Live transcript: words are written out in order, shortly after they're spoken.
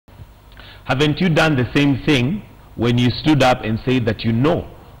Haven't you done the same thing when you stood up and said that you know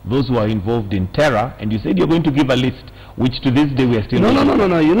those who are involved in terror, and you said you're going to give a list, which to this day we are still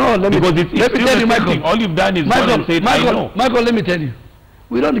no. You know, let me tell you, Michael. All you've done is gone and said, I know. Michael, let me tell you,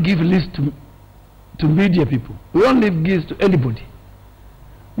 we don't give lists to media people. We don't give lists to anybody.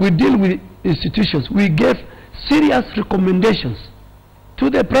 We deal with institutions. We gave serious recommendations to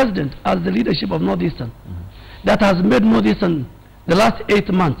the president as the leadership of Northeastern that has made Northeastern the last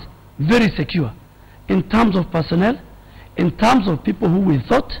 8 months very secure in terms of personnel, in terms of people who we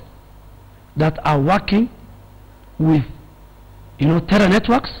thought that are working with, you know, terror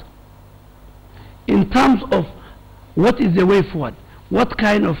networks, in terms of what is the way forward, what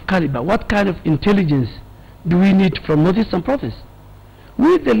kind of caliber, what kind of intelligence do we need from Northeastern Province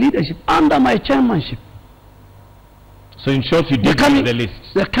with the leadership under my chairmanship. So in short, you did give the list.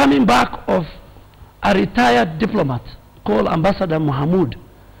 The coming back of a retired diplomat called Ambassador Mohamud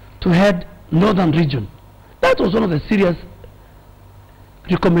to head Northern Region. That was one of the serious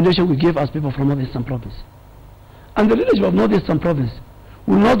recommendations we gave as people from Northeastern Province. And the leadership of Northeastern Province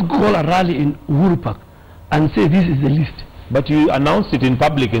will not call a rally in Uhuru Park and say this is the list. But you announced it in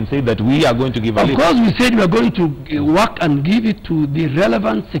public and said that we are going to give a list. Of course we said we are going to work and give it to the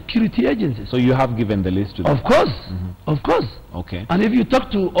relevant security agencies. So you have given the list to them? Of course, of course. Okay. And if you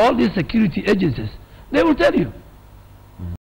talk to all these security agencies, they will tell you.